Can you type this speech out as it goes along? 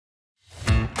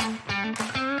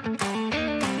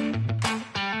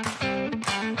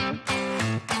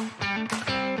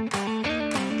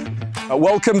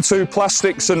Welcome to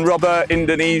Plastics and Rubber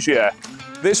Indonesia.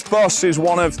 This bus is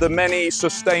one of the many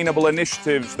sustainable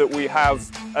initiatives that we have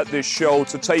at this show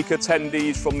to take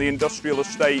attendees from the industrial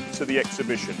estate to the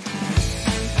exhibition.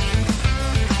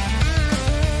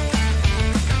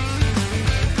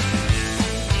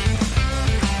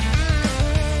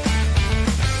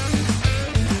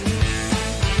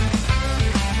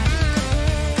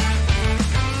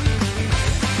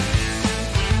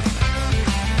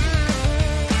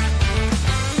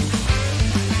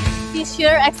 This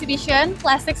year's exhibition,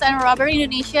 Plastics and Rubber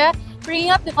Indonesia, bringing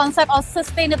up the concept of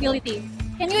sustainability.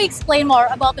 Can you explain more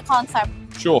about the concept?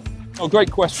 Sure. Oh, great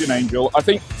question, Angel. I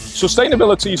think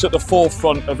sustainability is at the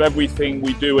forefront of everything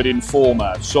we do at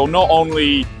Informa. So not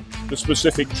only the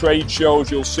specific trade shows,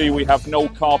 you'll see we have no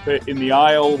carpet in the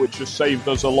aisle, which has saved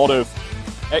us a lot of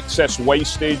excess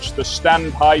wastage, the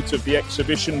stand height of the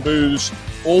exhibition booths,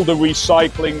 all the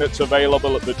recycling that's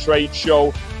available at the trade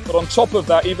show. But on top of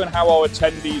that, even how our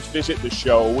attendees visit the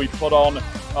show, we put on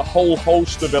a whole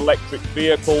host of electric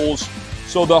vehicles.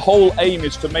 So the whole aim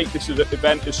is to make this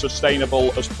event as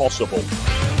sustainable as possible.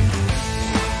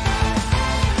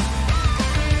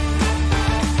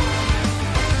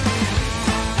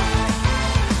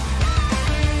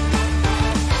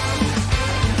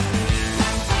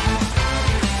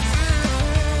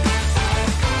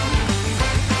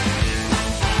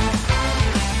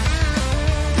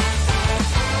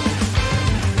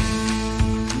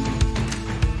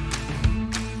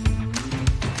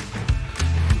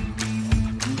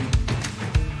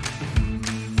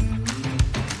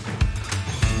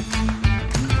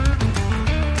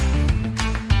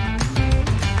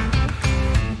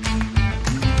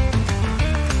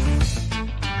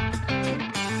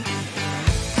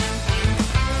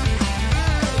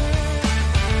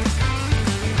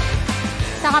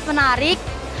 Sangat menarik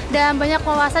dan banyak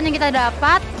wawasan yang kita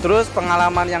dapat. Terus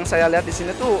pengalaman yang saya lihat di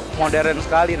sini tuh modern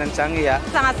sekali dan canggih ya.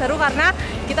 Sangat seru karena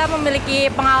kita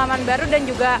memiliki pengalaman baru dan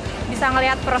juga bisa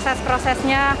ngelihat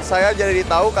proses-prosesnya. Saya jadi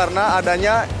tahu karena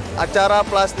adanya acara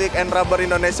Plastic and Rubber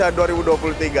Indonesia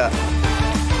 2023.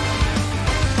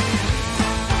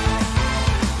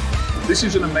 This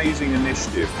is an amazing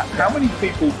initiative. How many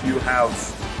people do you have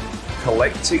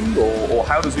collecting, or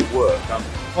how does it work?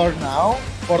 For now,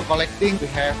 for collecting, we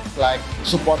have like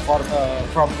support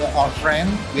from our friend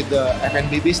with the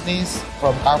F&B business,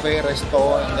 from cafe,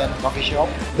 resto, and then coffee shop.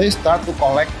 They start to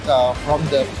collect from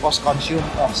the post-consume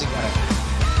of cigarette.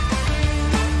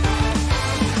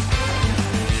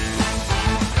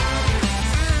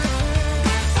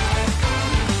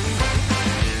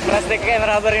 Plastic and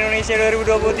Rubber Indonesia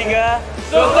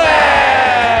 2023.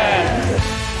 Sukses!